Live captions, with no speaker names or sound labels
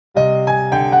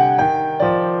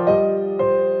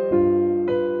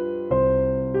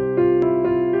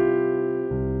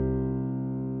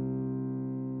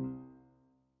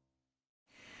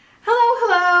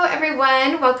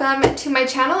welcome to my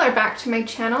channel, or back to my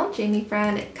channel, Jamie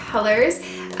Fran Colors.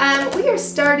 We are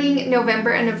starting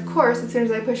November, and of course, as soon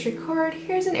as I push record,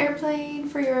 here's an airplane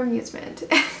for your amusement.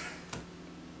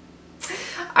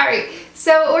 Alright,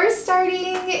 so we're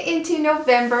starting into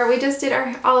November. We just did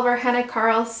all of our Hannah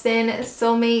Carlson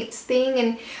Soulmates thing,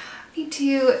 and I need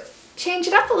to change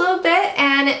it up a little bit,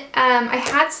 and I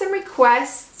had some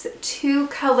requests to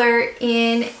color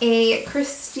in a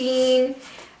Christine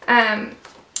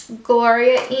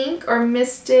Gloria ink or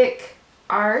Mystic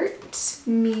Art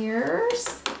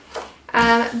Mirrors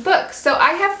book. So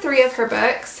I have 3 of her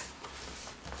books.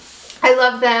 I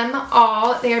love them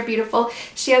all. They are beautiful.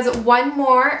 She has 1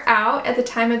 more out at the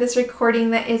time of this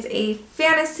recording that is a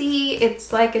fantasy.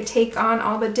 It's like a take on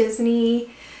all the Disney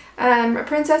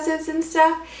princesses and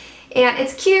stuff. And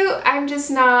it's cute. I just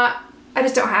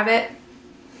don't have it.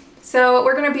 So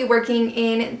we're going to be working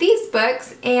in these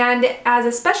books, and as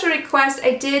a special request,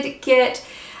 I did get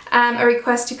a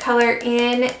request to color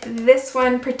in this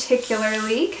one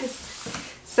particularly.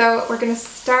 So we're going to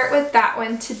start with that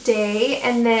one today,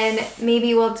 and then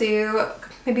maybe we'll do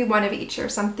one of each or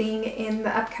something in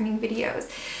the upcoming videos.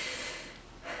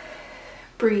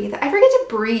 Breathe. I forget to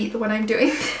breathe when I'm doing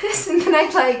this, and then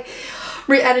I'm like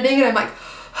re-editing and I'm like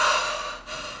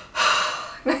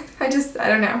I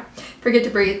don't know. Forget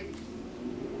to breathe.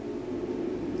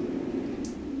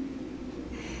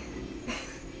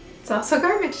 It's also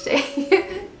garbage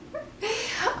day.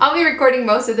 I'll be recording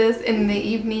most of this in the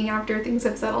evening after things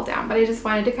have settled down, but I just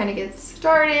wanted to kind of get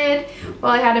started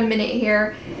while I had a minute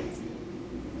here.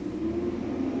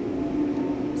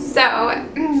 So,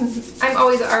 I'm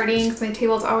always arting because my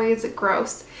table's always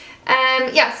gross.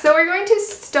 Yeah, so we're going to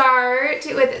start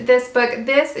with this book.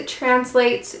 This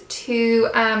translates to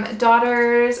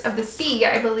Daughters of the Sea,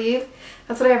 I believe.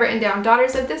 That's what I have written down,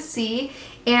 Daughters of the Sea.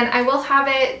 And I will have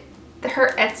her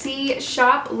Etsy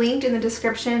shop linked in the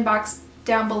description box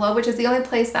down below, which is the only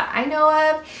place that I know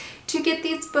of to get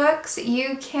these books.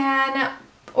 You can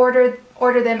order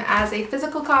them as a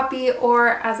physical copy or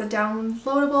as a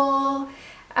downloadable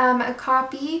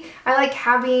copy. I like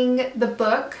having the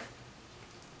book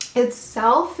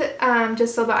itself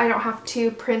just so that I don't have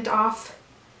to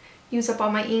use up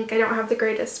all my ink. I don't have the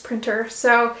greatest printer.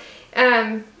 So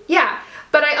yeah,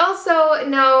 but I also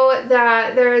know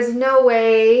that there is no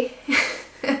way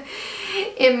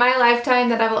in my lifetime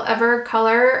that I will ever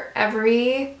color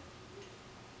every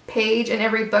page in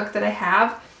every book that I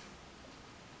have.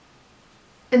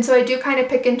 And so I do kind of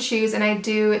pick and choose, and I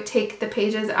do take the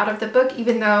pages out of the book,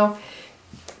 even though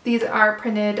these are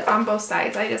printed on both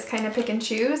sides. I just kind of pick and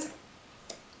choose.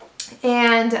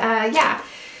 And yeah,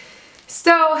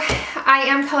 so I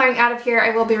am coloring out of here.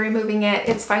 I will be removing it.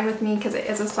 It's fine with me because it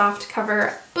is a soft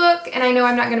cover book, and I know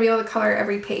I'm not going to be able to color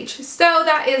every page. So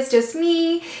that is just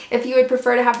me. If you would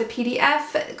prefer to have the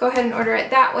PDF, go ahead and order it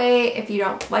that way. If you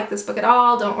don't like this book at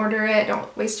all, don't order it.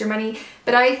 Don't waste your money.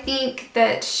 But I think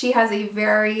that she has a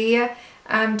very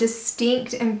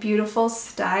distinct and beautiful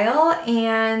style,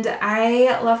 and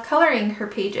I love coloring her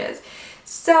pages.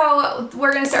 So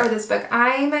we're going to start with this book.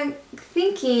 I'm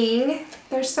thinking,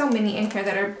 there's so many in here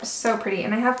that are so pretty,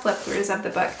 and I have flip throughs of the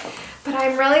book, but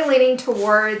I'm really leaning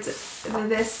towards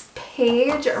this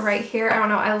page right here. I don't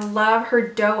know, I love her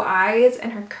doe eyes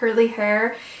and her curly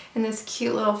hair and this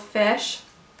cute little fish.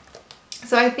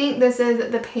 So I think this is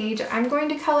the page I'm going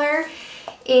to color.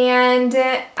 And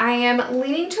I am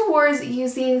leaning towards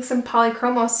using some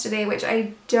Polychromos today, which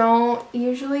I don't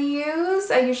usually use.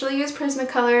 I usually use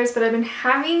Prismacolors, but I've been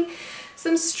having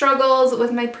some struggles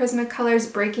with my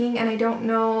Prismacolors breaking, and I don't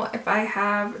know if I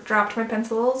have dropped my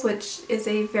pencils, which is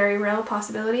a very real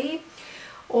possibility,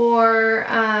 or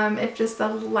if just the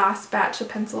last batch of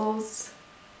pencils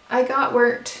I got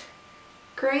weren't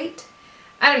great.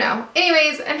 I don't know.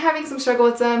 Anyways, I'm having some struggle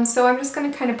with them, so I'm just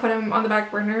going to kind of put them on the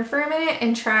back burner for a minute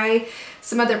and try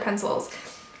some other pencils.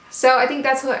 So I think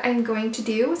that's what I'm going to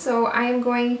do. So I am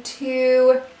going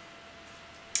to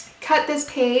cut this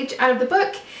page out of the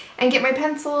book and get my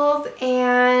pencils,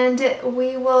 and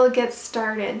we will get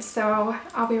started. So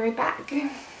I'll be right back.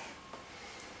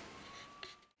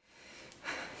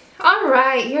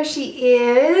 Alright, here she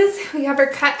is. We have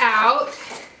her cut out.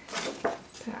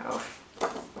 So...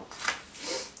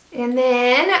 And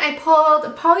then I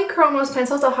pulled Polychromos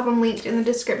pencils. I'll have them linked in the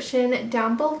description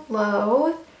down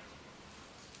below.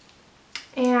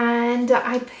 And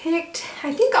I picked,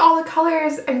 I think, all the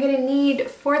colors I'm going to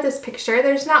need for this picture.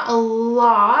 There's not a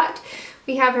lot.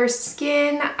 We have her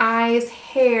skin, eyes,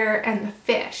 hair, and the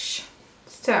fish.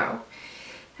 So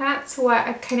that's what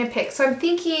I kind of picked. So I'm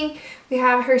thinking we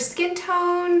have her skin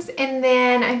tones, and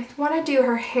then I want to do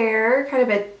her hair, kind of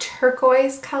a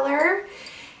turquoise color.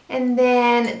 And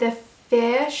then the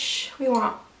fish, we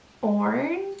want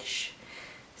orange.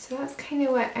 So that's kind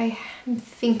of what I am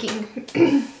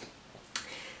thinking.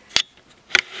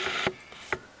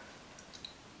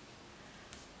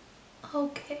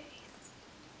 Okay.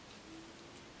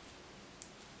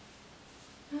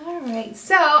 Alright,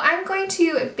 so I'm going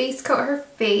to base coat her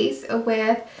face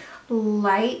with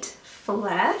light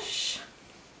flesh.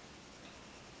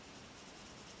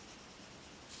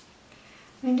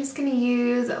 I'm just going to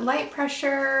use light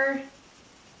pressure.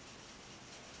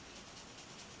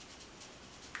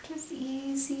 Just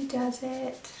easy does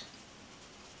it.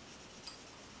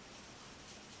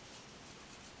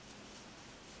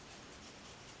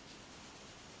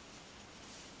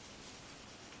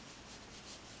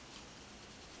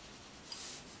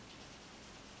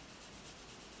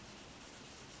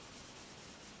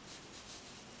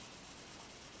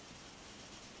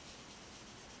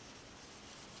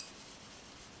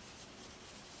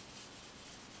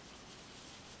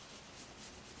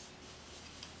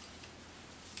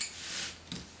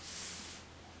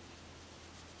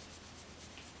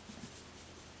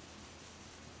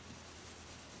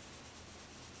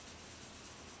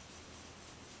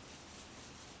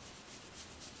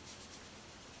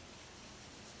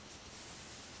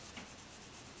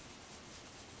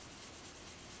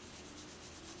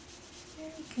 There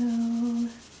we go.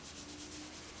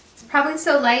 It's probably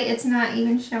so light it's not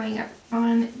even showing up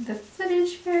on the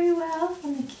footage very well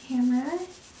on the camera.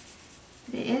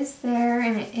 But it is there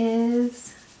and it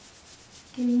is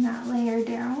getting that layer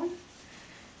down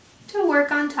to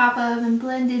work on top of and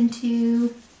blend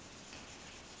into,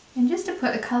 and just to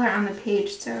put a color on the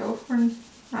page so we're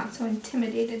not so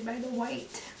intimidated by the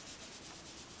white.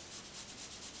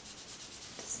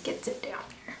 Just gets it down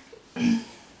there.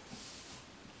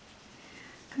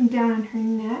 Come down on her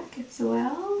neck as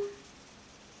well.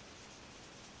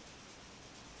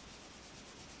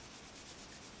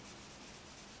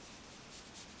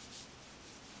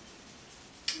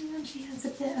 And then she has a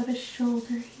bit of a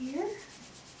shoulder here.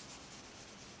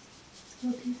 So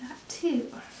we'll do that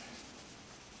too.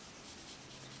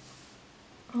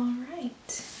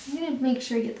 Alright, I'm going to make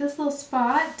sure I get this little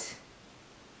spot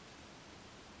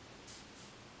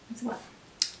as well.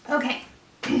 Okay.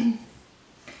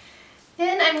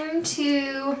 Then I'm going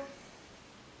to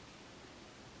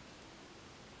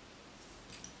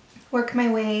work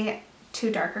my way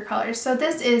to darker colors. So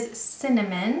this is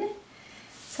cinnamon.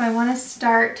 So I want to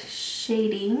start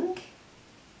shading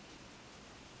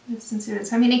with some cinnamon.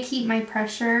 So I'm going to keep my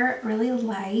pressure really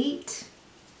light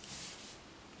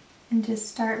and just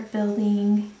start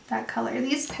building that color.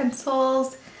 These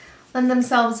pencils lend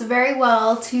themselves very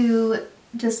well to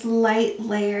just light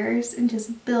layers and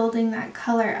just building that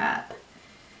color up.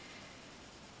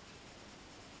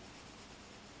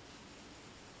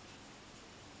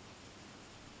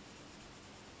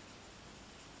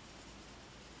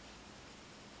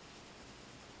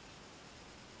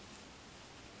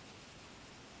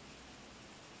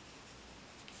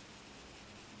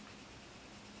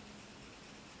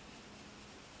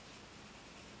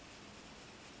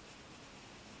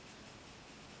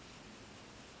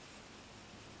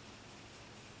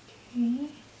 Okay.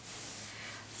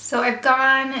 So I've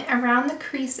gone around the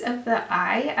crease of the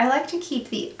eye. I like to keep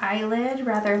the eyelid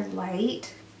rather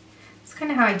light. It's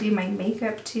kind of how I do my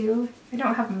makeup too. I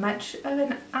don't have much of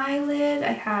an eyelid.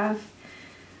 I have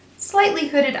slightly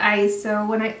hooded eyes, so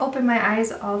when I open my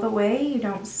eyes all the way, you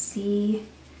don't see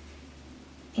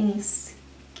any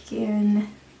skin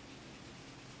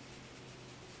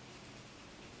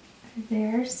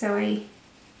there.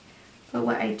 But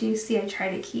what I do see, I try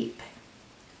to keep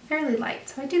fairly light.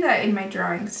 So I do that in my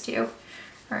drawings too,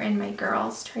 or in my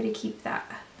girls, try to keep that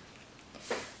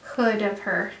hood of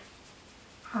her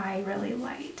eye really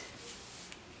light.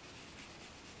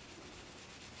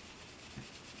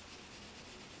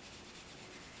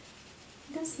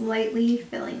 Just lightly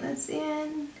filling this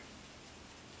in.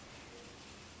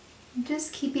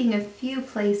 Just keeping a few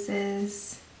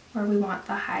places where we want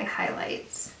the high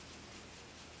highlights.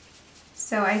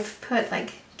 So I've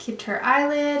kept her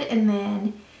eyelid, and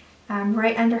then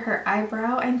right under her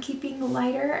eyebrow I'm keeping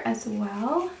lighter as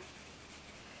well.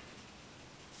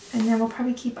 And then we'll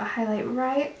probably keep a highlight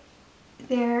right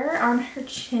there on her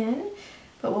chin,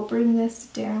 but we'll bring this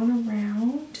down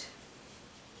around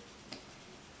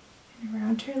and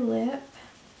around her lip.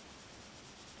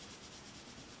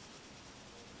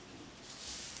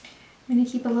 I'm going to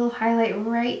keep a little highlight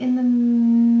right in the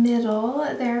middle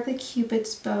there of the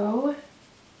Cupid's bow.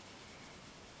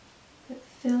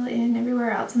 Fill in everywhere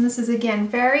else. And this is, again,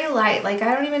 very light. Like,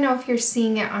 I don't even know if you're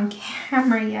seeing it on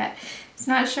camera yet. It's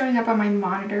not showing up on my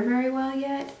monitor very well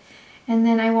yet. And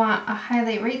then I want a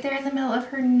highlight right there in the middle of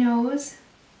her nose.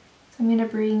 So I'm going to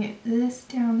bring this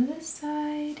down this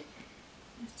side,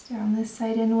 this down this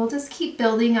side, and we'll just keep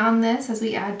building on this as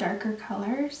we add darker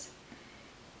colors.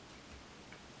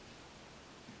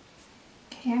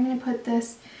 Okay, I'm going to put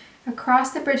this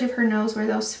across the bridge of her nose where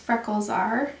those freckles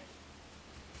are.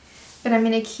 But I'm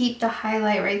going to keep the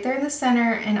highlight right there in the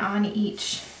center and on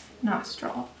each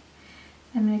nostril.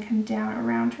 I'm going to come down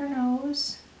around her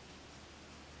nose.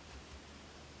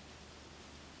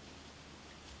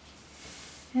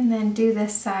 And then do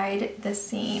this side the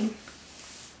same.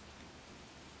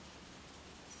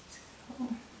 So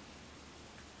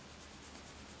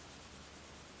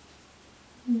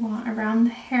we want around the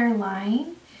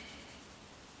hairline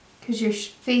because your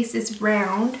face is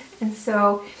round, and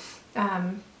so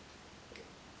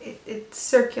it's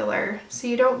circular, so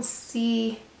you don't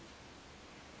see,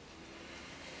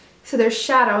 so there's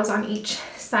shadows on each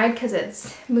side because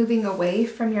it's moving away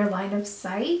from your line of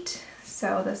sight.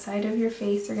 So the side of your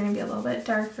face are going to be a little bit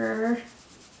darker.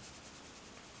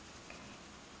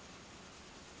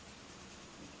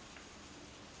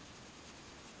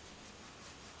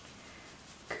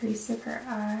 Crease of her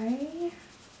eye.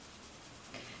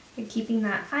 By keeping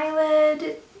that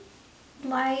eyelid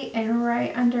light and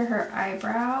right under her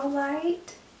eyebrow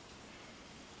light.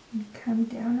 And come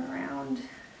down around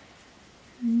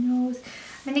her nose.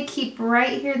 I'm going to keep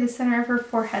right here the center of her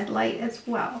forehead light as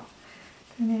well.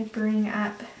 I'm going to bring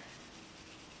up the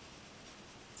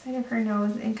side of her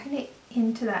nose and kind of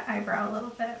into that eyebrow a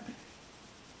little bit.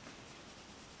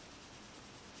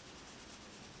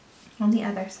 On the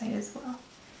other side as well.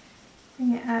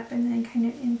 Bring it up and then kind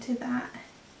of into that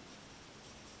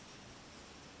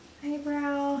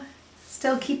eyebrow.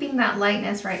 Still keeping that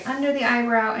lightness right under the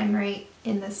eyebrow and right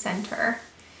in the center.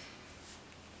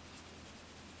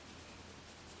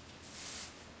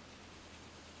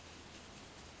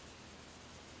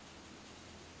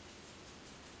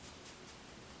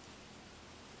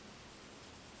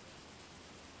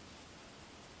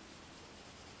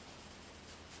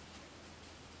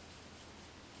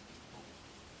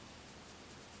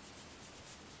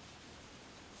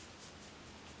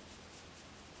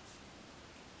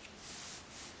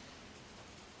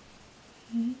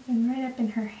 And right up in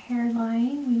her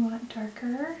hairline, we want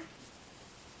darker.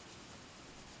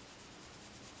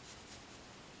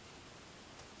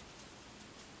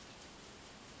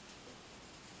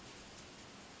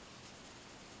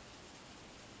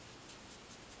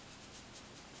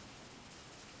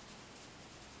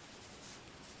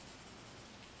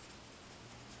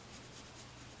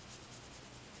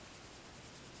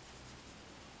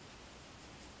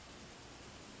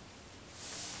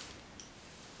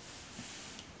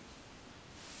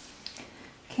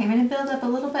 Okay, I'm going to build up a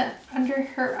little bit under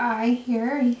her eye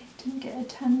here. I didn't get a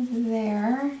ton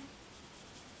there.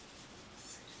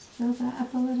 So just build that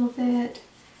up a little bit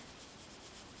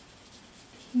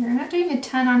here. I'm not doing a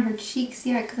ton on her cheeks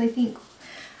yet because I think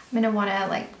I'm going to want to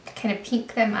like kind of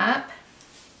pink them up.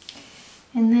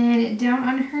 And then down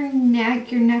on her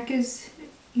neck, your neck is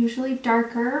usually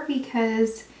darker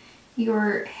because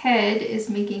your head is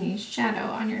making a shadow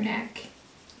on your neck.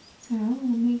 So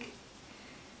we'll make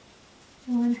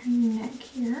on her neck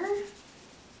here.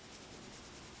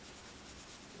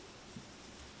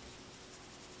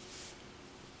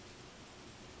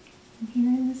 And here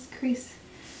in this crease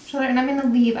shoulder, and I'm going to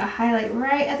leave a highlight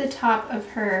right at the top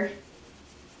of her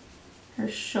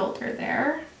shoulder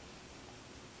there.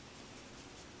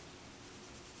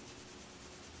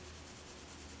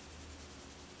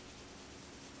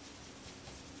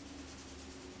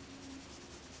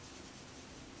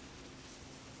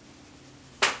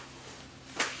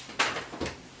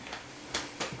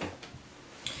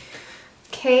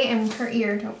 Okay, and her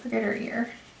ear, don't forget her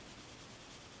ear.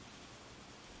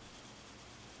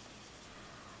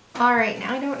 All right,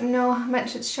 now I don't know how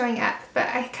much it's showing up, but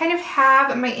I kind of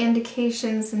have my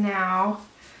indications now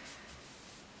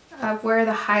of where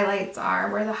the highlights are,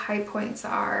 where the high points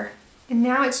are. And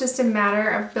now it's just a matter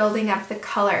of building up the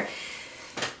color.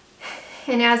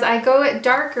 And as I go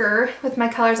darker with my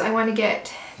colors, I want to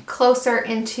get closer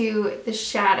into the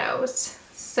shadows.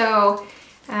 So,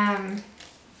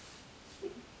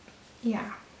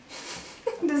 yeah.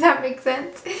 Does that make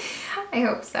sense? I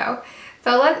hope so.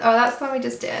 So oh, that's the one we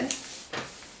just did.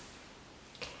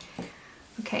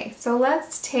 Okay, so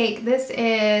let's take, this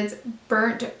is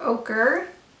Burnt Ochre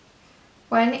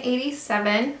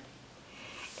 187.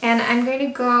 And I'm going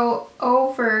to go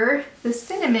over the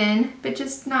cinnamon, but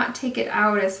just not take it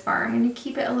out as far. I'm going to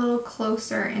keep it a little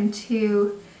closer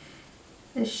into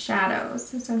the shadows.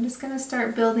 So I'm just going to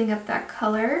start building up that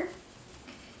color.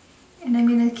 And I'm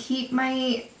going to keep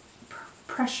my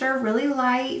pressure really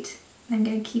light. I'm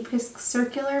going to keep his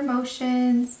circular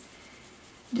motions.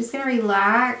 I'm just going to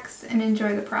relax and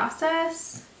enjoy the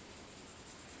process.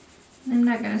 I'm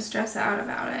not going to stress out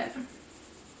about it.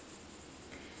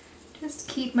 Just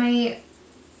keep my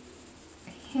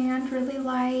hand really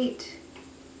light.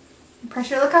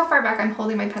 Pressure, look how far back I'm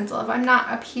holding my pencil. If I'm not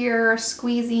up here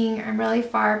squeezing, I'm really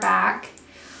far back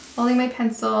holding my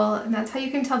pencil, and that's how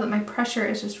you can tell that my pressure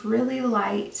is just really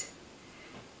light.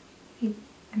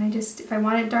 And I just, if I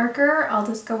want it darker, I'll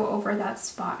just go over that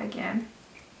spot again.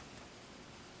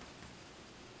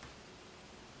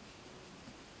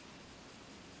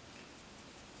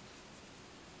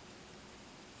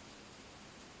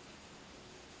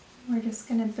 We're just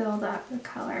going to build up the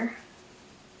color.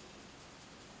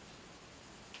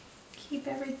 Keep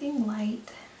everything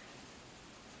light.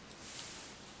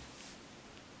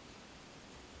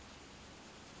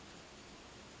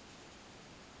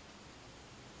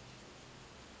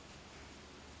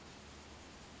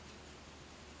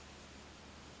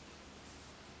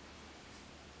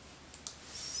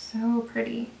 So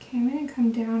pretty. Okay, I'm going to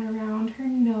come down around her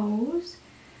nose.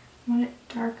 I want it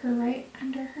darker right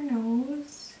under her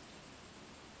nose.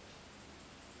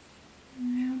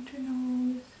 Around her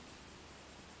nose.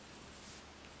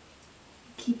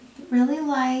 Keep it really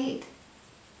light.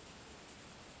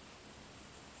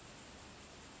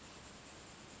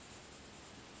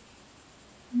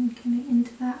 And kind of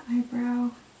into that eyebrow.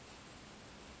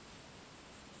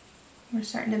 We're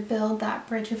starting to build that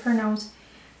bridge of her nose.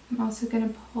 I'm also going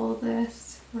to pull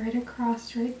this right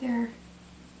across right there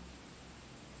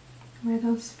where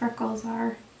those freckles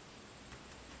are.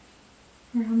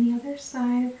 Around the other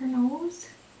side of her nose.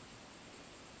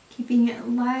 Keeping it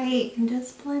light and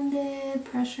just blended,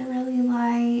 pressure really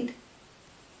light,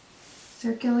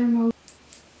 circular motion.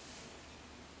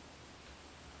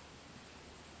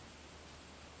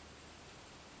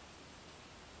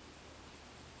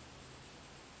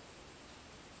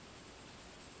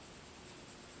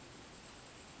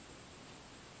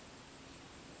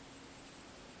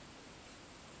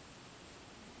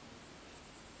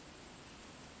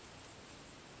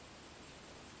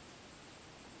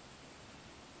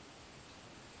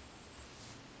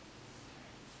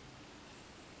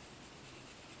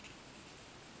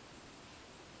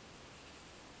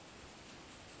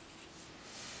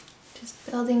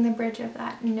 Just building the bridge of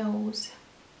that nose.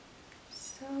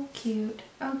 So cute.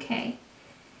 Okay.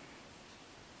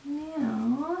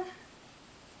 Now,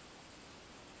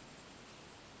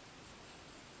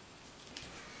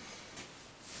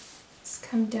 let's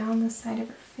come down the side of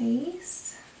her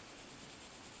face.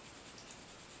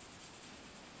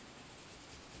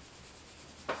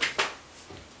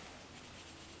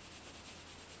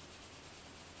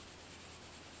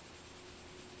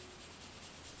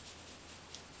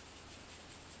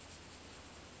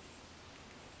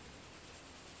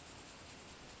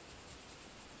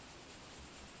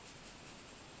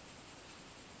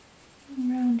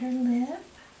 Around her lip.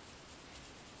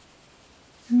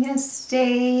 I'm going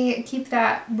to keep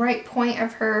that right point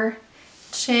of her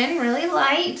chin really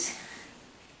light.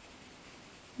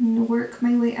 And work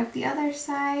my way up the other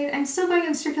side. I'm still going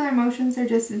in circular motions, they're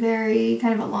just very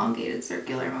kind of elongated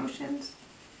circular motions.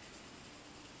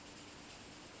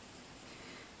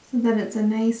 So that it's a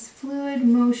nice fluid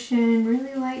motion,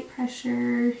 really light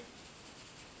pressure.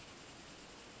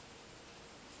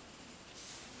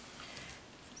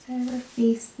 Side of her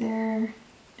face there,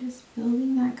 just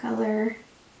building that color.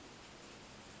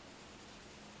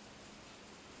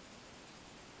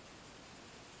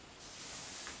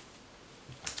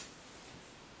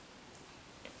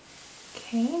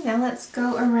 Okay, now let's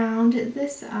go around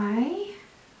this eye.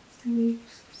 So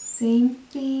same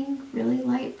thing, really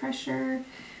light pressure,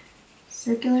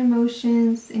 circular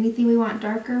motions. Anything we want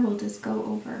darker, we'll just go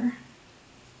over.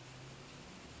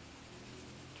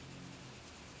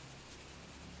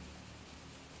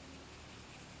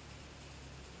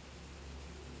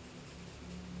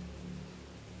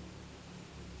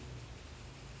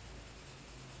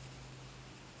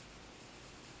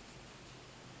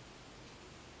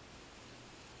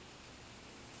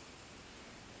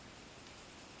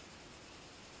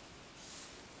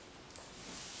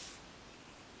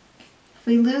 If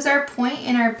we lose our point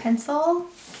in our pencil,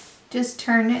 just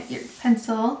turn your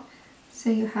pencil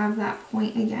so you have that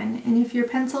point again. And if your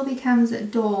pencil becomes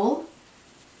dull,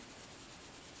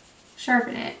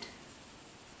 sharpen it.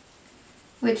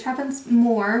 Which happens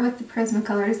more with the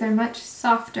Prismacolors. They're much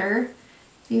softer,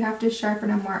 so you have to sharpen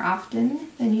them more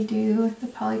often than you do the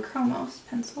Polychromos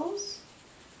pencils.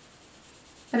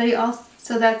 But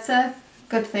so that's a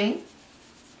good thing.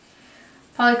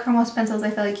 Polychromos pencils, I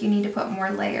feel like you need to put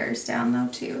more layers down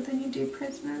though too than you do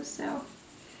Prismas, so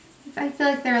I feel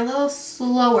like they're a little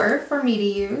slower for me to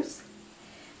use,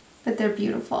 but they're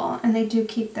beautiful and they do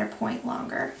keep their point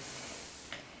longer.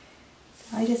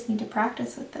 So I just need to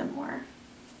practice with them more.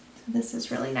 So this is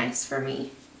really nice for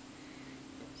me.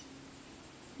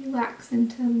 Relax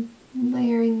into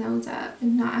layering those up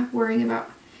and not worrying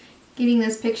about getting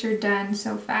this picture done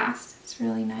so fast. It's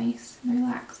really nice and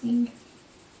relaxing.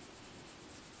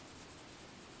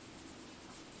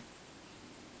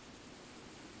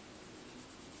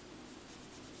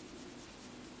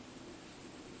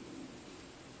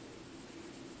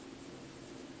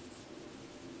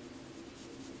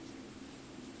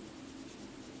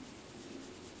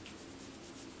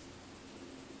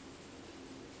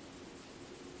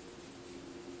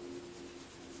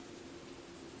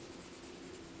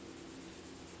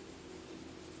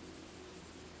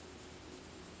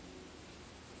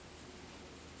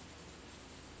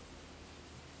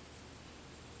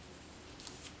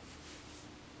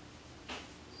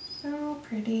 So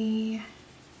pretty.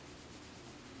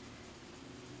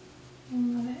 I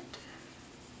love it.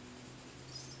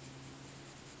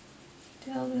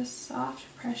 Still just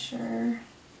soft pressure,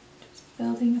 just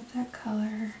building up that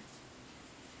color.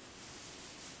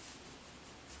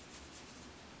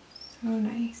 So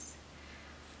nice.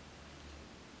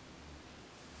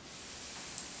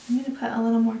 I'm going to put a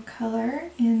little more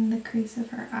color in the crease of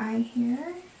her eye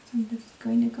here. So I'm just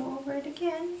going to go over it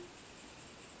again.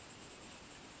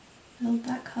 Build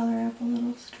that color up a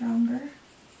little stronger.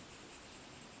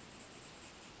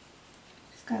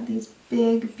 She's got these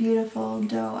big, beautiful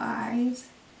doe eyes.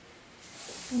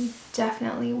 We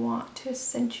definitely want to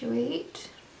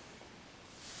accentuate.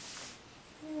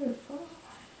 Beautiful.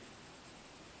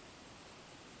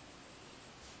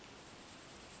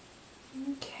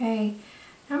 Okay,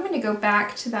 now I'm going to go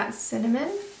back to that cinnamon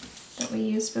that we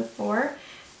used before.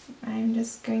 I'm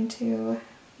just going to,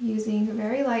 using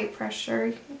very light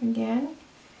pressure again,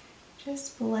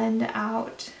 just blend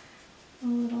out a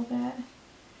little bit.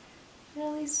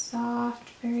 Really soft,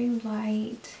 very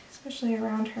light, especially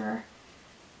around her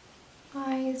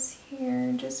eyes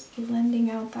here, just blending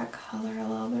out that color a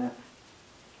little bit.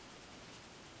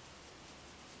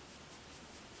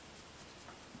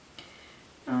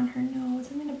 On her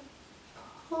nose, I'm going to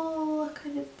pull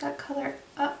kind of that color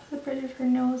up the bridge of her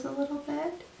nose a little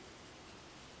bit.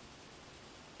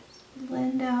 Just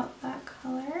blend out that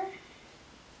color.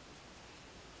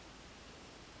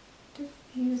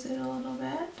 Diffuse it a little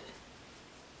bit.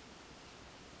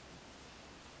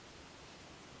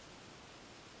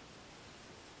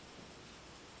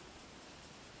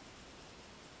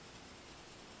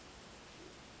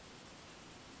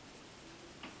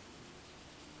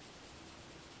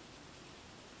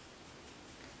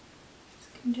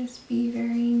 This can just be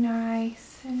very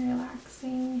nice and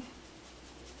relaxing.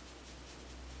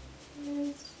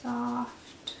 Very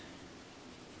soft.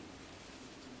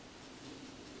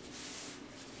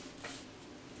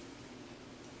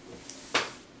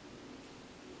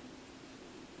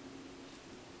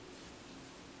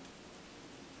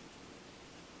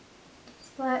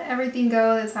 Just let everything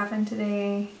go that's happened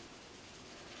today.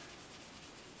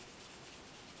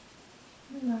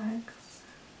 Relax.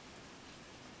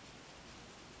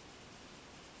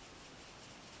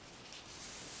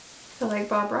 Feel like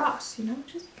Bob Ross, you know,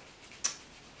 just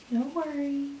no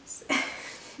worries.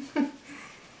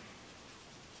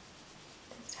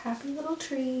 Just happy little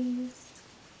trees.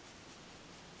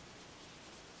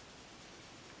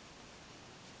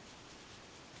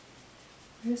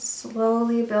 We're just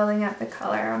slowly building up the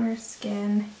color on her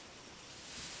skin.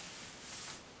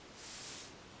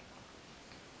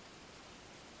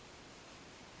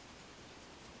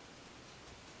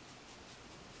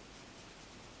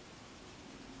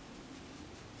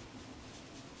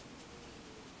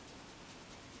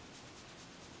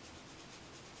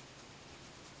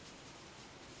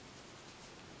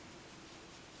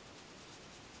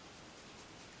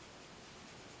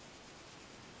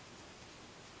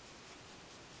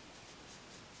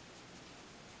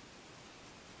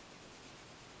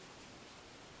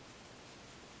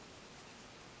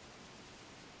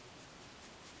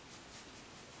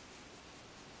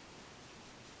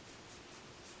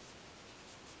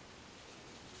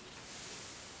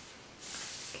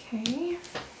 Okay.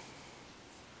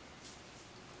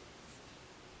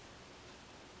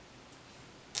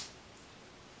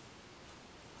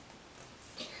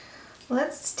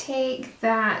 Let's take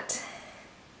that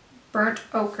burnt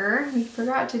ochre. We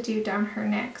forgot to do down her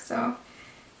neck, so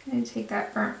I'm going to take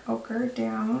that burnt ochre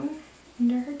down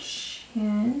under her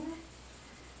chin.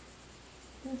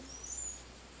 Just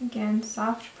Again,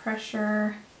 soft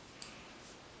pressure,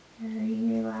 very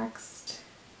relaxed.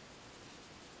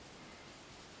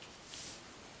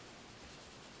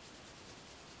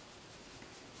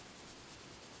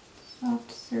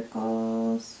 Soft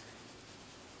circles.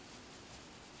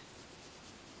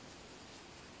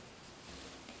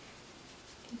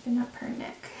 Deepen up her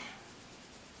neck.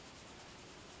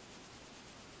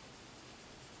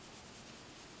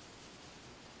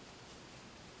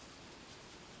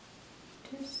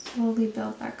 Just slowly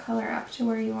build that color up to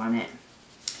where you want it.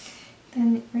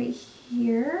 Then right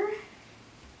here,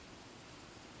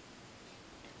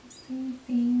 same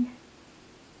thing.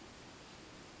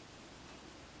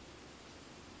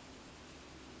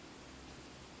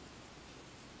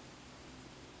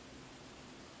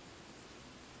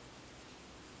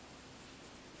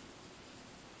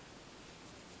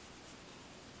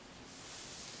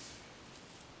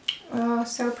 Oh,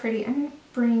 so pretty. I'm going to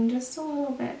bring just a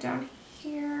little bit down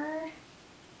here.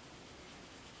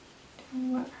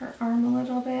 Down up her arm a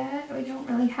little bit. We don't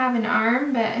really have an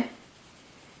arm, but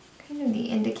kind of the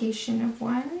indication of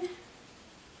one.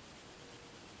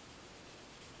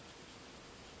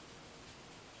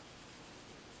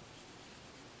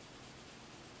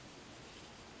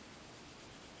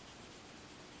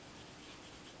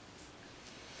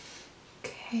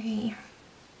 Okay,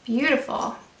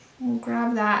 beautiful. We'll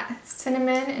grab that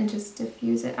cinnamon and just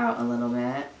diffuse it out a little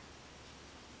bit.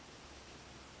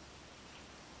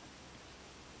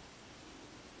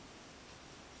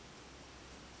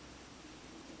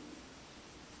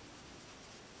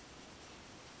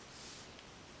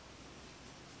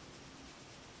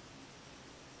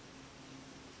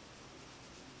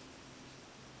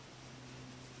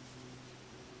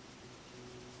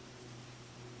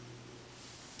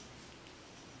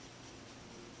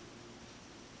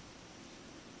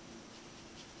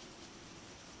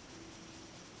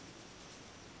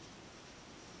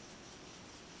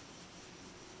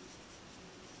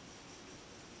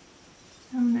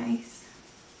 So nice.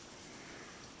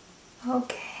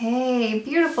 Okay,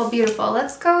 beautiful, beautiful.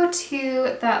 Let's go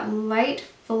to that light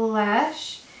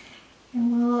flesh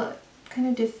and we'll kind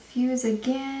of diffuse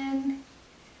again.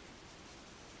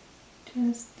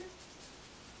 Just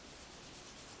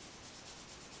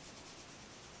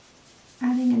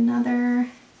adding another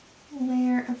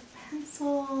layer of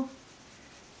pencil,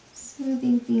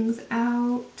 smoothing things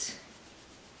out.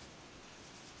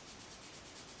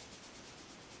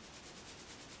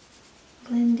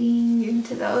 Blending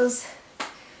into those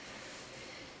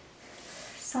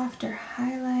softer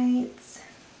highlights.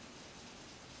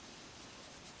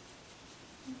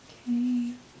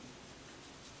 Okay.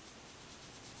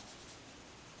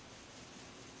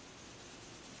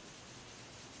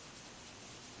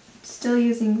 Still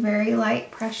using very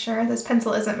light pressure. This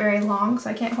pencil isn't very long, so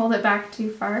I can't hold it back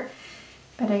too far,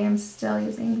 but I am still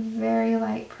using very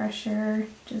light pressure,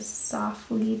 just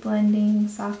softly blending,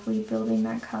 softly building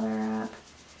that color up.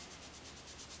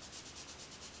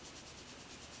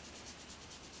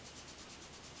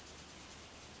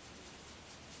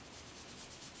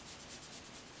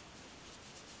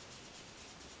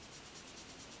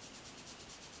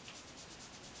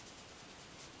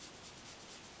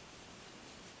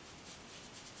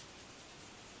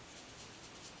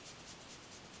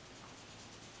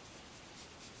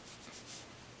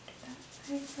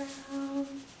 Eyebrow,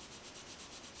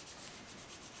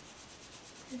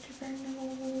 bridge of our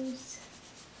nose,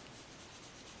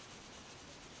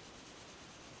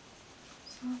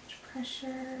 soft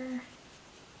pressure.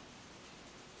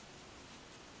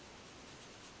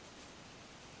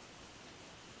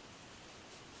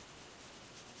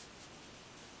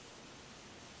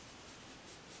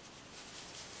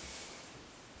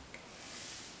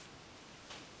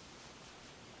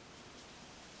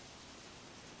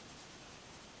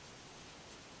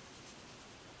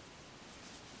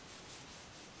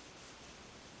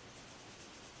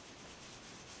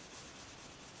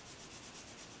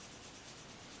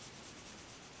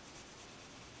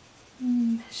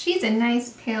 She's a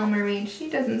nice pale mermaid. She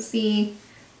doesn't see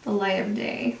the light of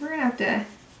day. We're gonna have to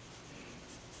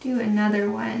do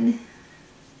another one.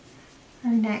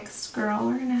 Our next girl,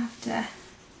 we're gonna have to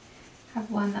have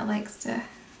one that likes to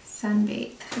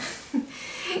sunbathe.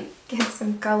 Get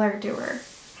some color to her.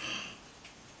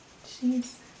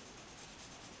 She's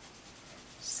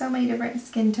so many different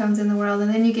skin tones in the world,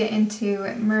 and then you get into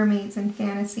mermaids and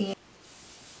fantasy.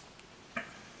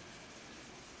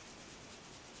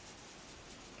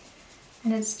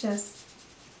 And it's just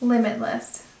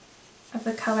limitless of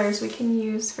the colors we can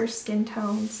use for skin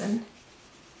tones, and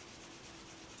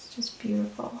it's just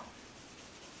beautiful.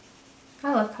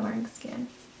 I love coloring skin.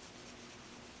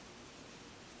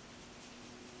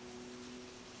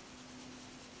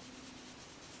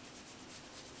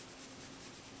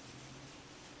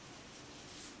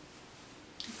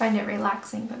 find it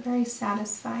relaxing, but very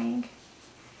satisfying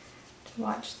to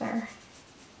watch them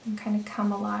kind of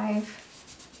come alive.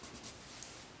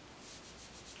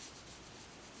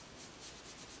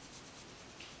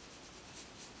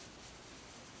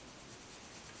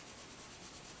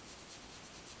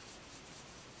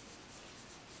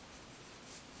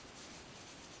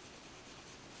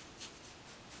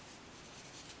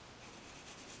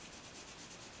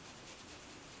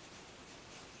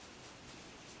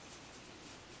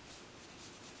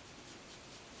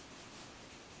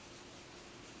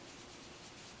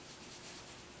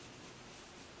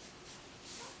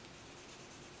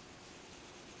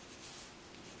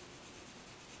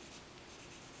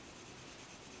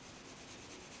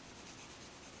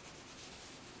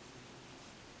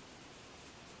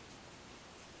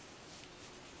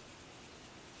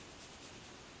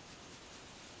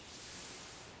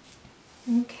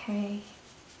 Okay,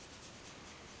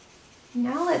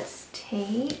 now let's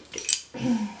take,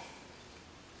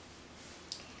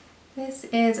 this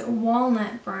is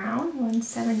Walnut Brown,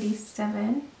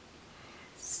 177,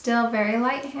 still very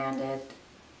light-handed,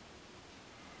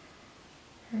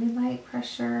 very light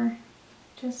pressure.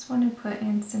 Just want to put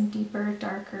in some deeper,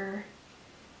 darker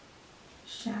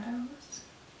shadows.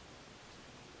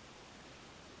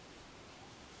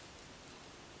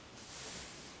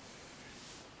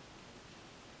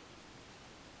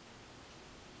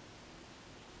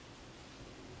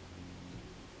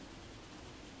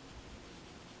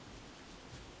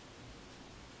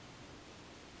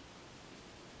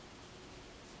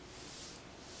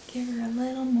 Give her a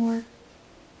little more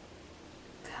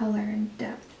color and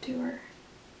depth to her.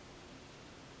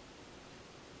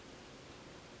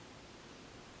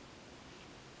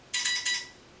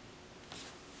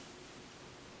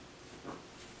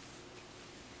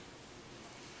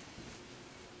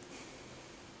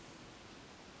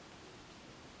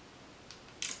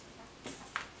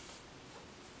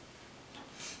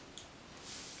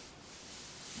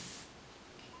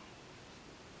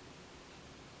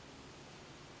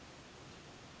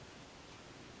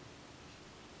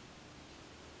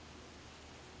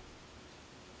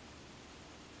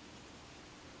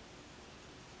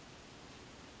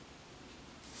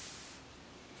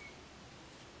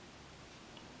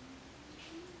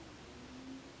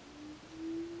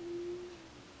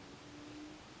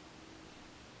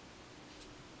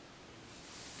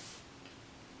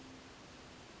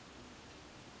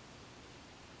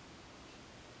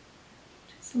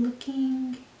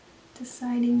 Looking,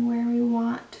 deciding where we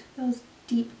want those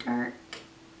deep dark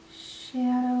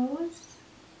shadows,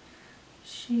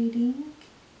 shading,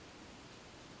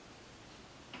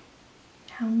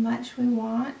 how much we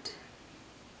want.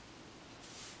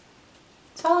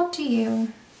 It's all up to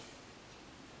you.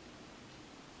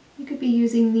 You could be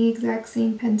using the exact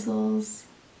same pencils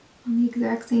on the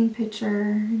exact same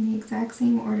picture in the exact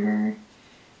same order,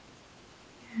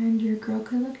 and your girl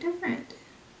could look different.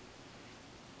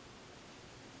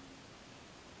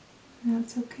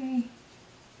 That's okay.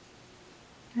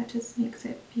 That just makes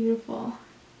it beautiful.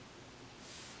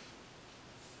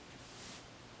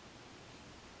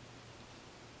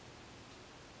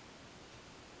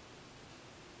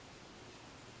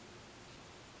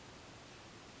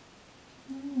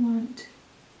 I want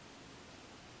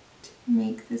to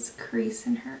make this crease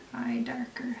in her eye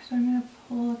darker, so I'm going to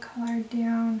pull the color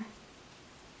down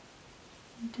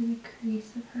into the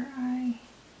crease of her eye.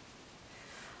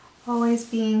 Always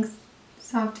being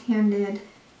soft-handed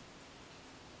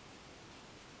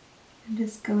and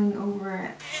just going over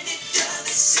it.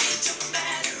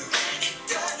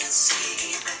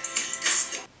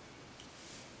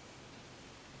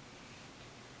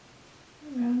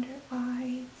 Around her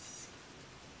eyes,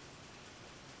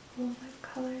 pull that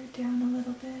color down a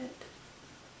little bit.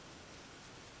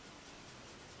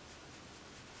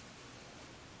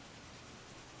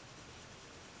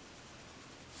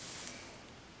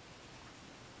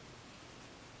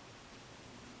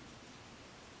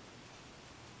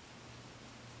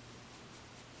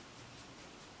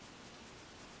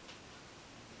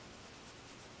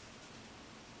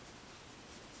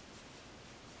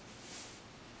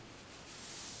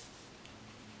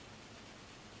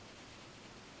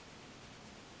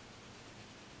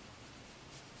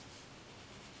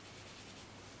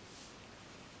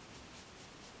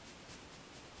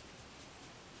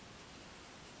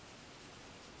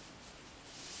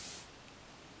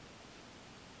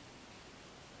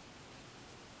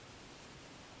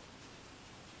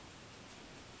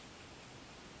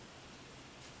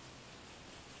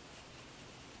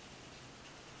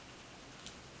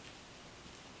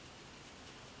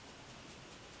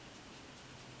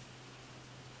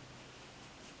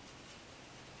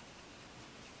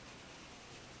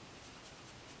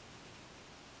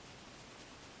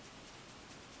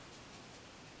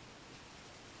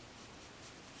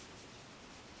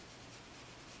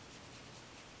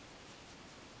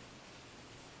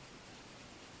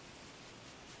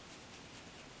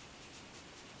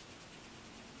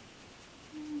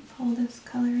 pull this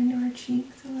color into her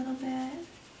cheeks a little bit.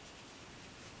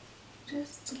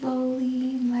 Just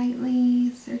slowly,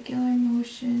 lightly, circular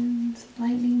motions,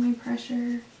 lightening my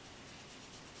pressure.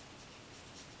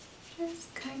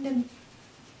 Just kind of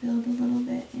build a little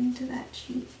bit into that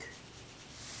cheek.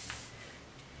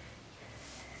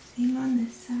 Same on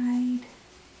this side.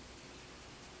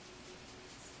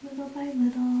 Little by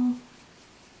little,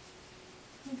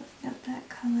 building up that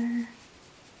color.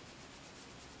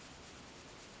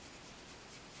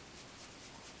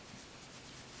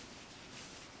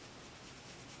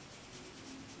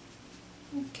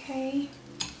 Okay,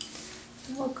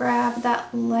 we'll grab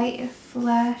that light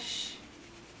flesh,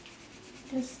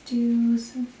 just do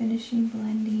some finishing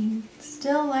blending.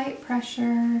 Still light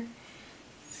pressure,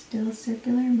 still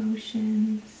circular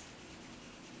motions,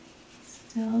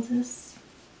 still just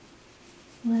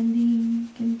blending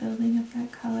and building up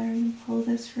that color, and pull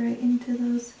this right into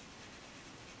those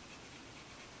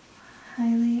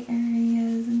highlight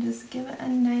areas and just give it a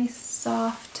nice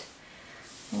soft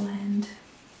blend.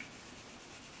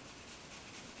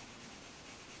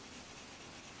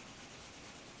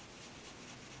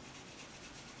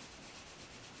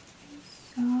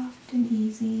 Soft and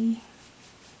easy.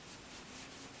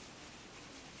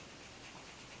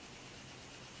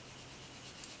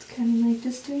 It's kind of like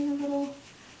just doing a little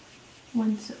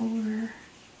once over.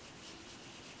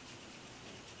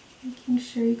 Making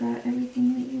sure you got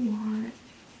everything that you want.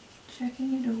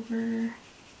 Checking it over.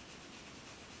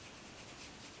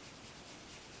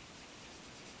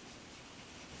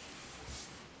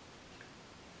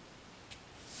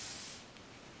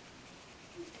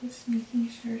 Just making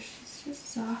sure she's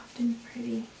just soft and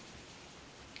pretty.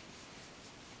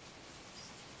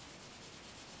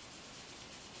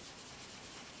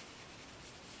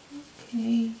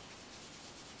 Okay.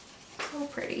 So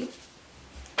pretty.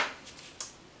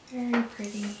 Very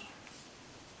pretty.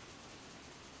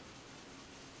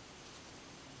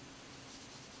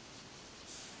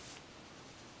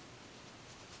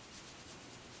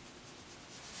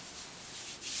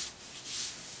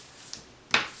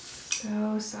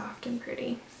 So soft and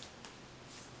pretty.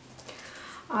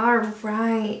 All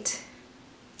right.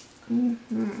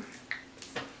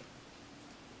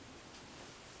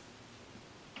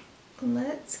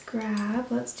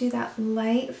 Let's do that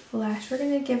light flesh. We're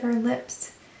gonna give our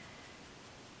lips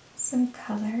some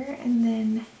color, and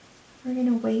then we're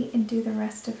gonna wait and do the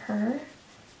rest of her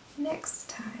next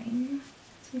time.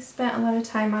 So we spent a lot of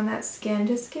time on that skin,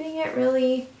 just getting it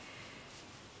really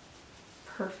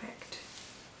perfect.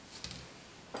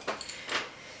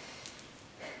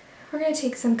 We're going to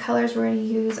take some colors we're going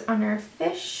to use on our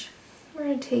fish. We're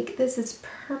going to take, this is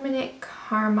Permanent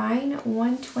Carmine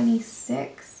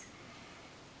 126.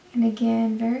 And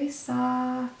again, very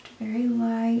soft, very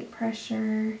light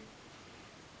pressure.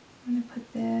 I'm going to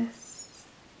put this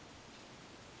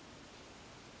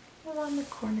along the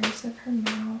corners of her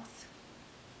mouth.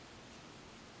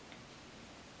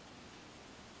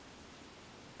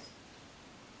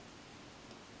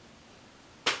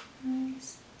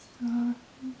 Nice, soft.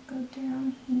 Go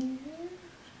down here,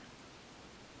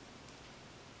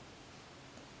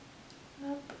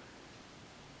 up,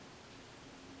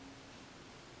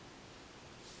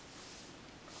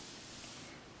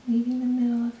 leaving the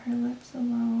middle of her lips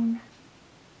alone.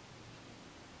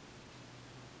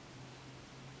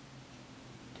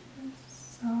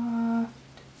 Just soft,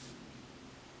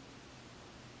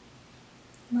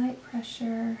 light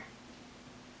pressure.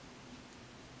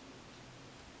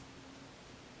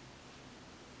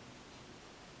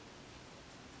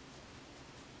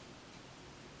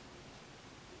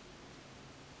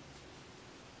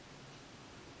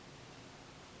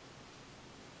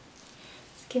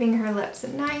 Giving her lips a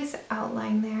nice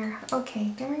outline there.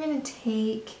 Okay, then we're going to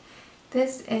take,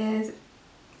 this is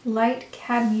light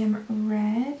cadmium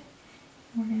red.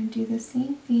 We're going to do the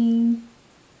same thing,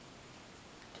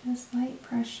 just light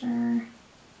pressure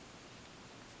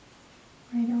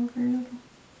right over the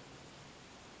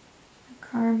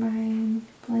carmine.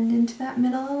 Blend into that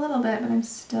middle a little bit, but I'm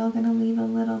still going to leave a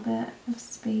little bit of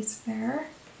space there.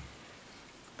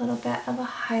 A little bit of a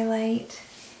highlight.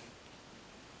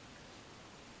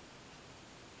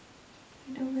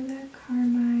 Over that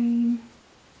carmine,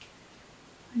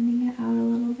 blending it out a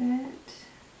little bit,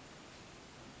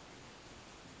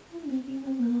 and leaving a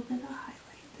little bit of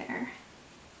highlight there.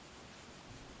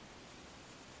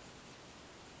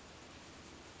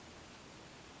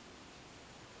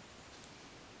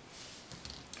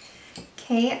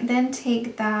 Okay, then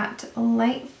take that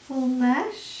light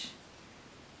flesh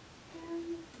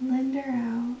and blend her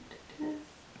out, just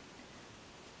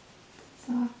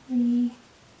softly.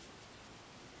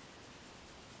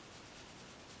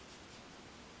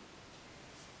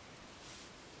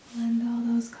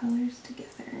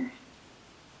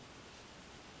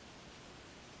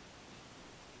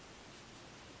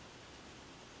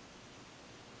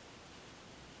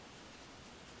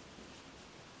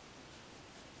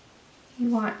 you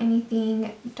want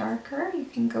anything darker, you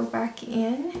can go back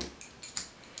in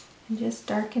and just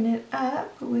darken it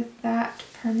up with that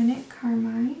permanent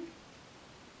carmine.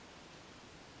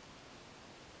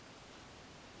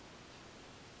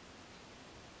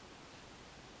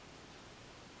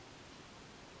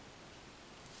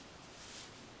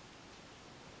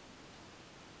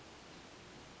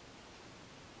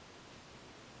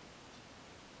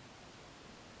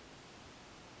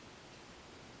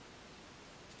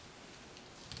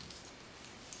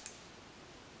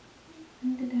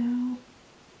 Blend it out.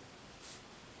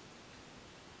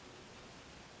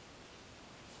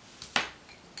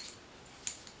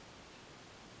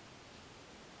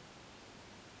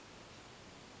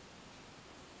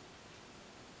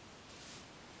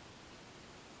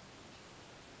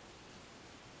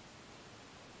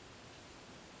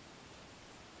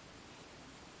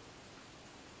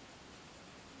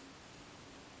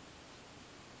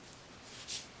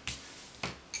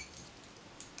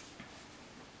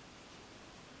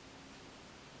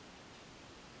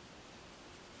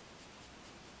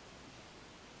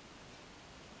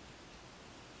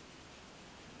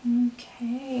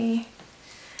 Okay,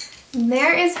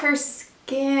 there is her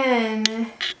skin.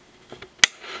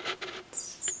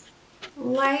 It's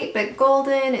light but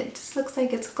golden. It just looks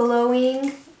like it's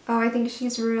glowing. Oh, I think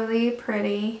she's really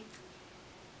pretty.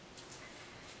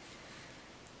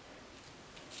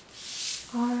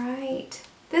 All right,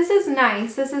 this is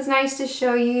nice. This is nice to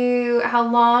show you how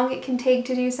long it can take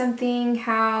to do something,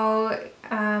 how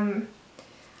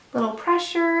little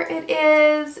pressure it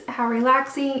is, how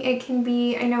relaxing it can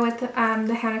be. I know with the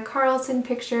Hannah Carlson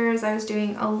pictures, I was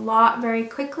doing a lot very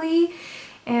quickly,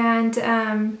 and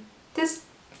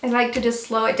I like to just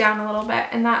slow it down a little bit,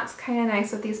 and that's kind of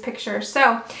nice with these pictures.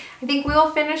 So I think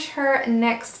we'll finish her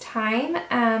next time.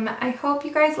 I hope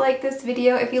you guys like this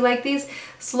video. If you like these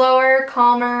slower,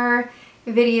 calmer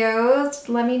videos,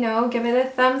 let me know. Give it a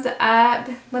thumbs up.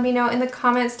 Let me know in the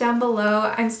comments down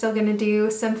below. I'm still gonna do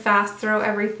some fast throw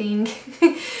everything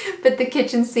but the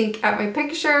kitchen sink at my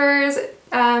pictures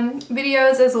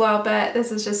videos as well, but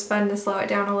this is just fun to slow it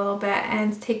down a little bit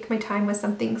and take my time with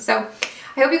something. So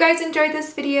I hope you guys enjoyed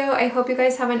this video. I hope you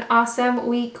guys have an awesome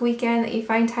weekend, that you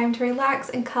find time to relax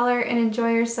and color and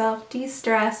enjoy yourself,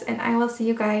 de-stress, and I will see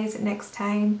you guys next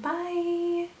time. Bye!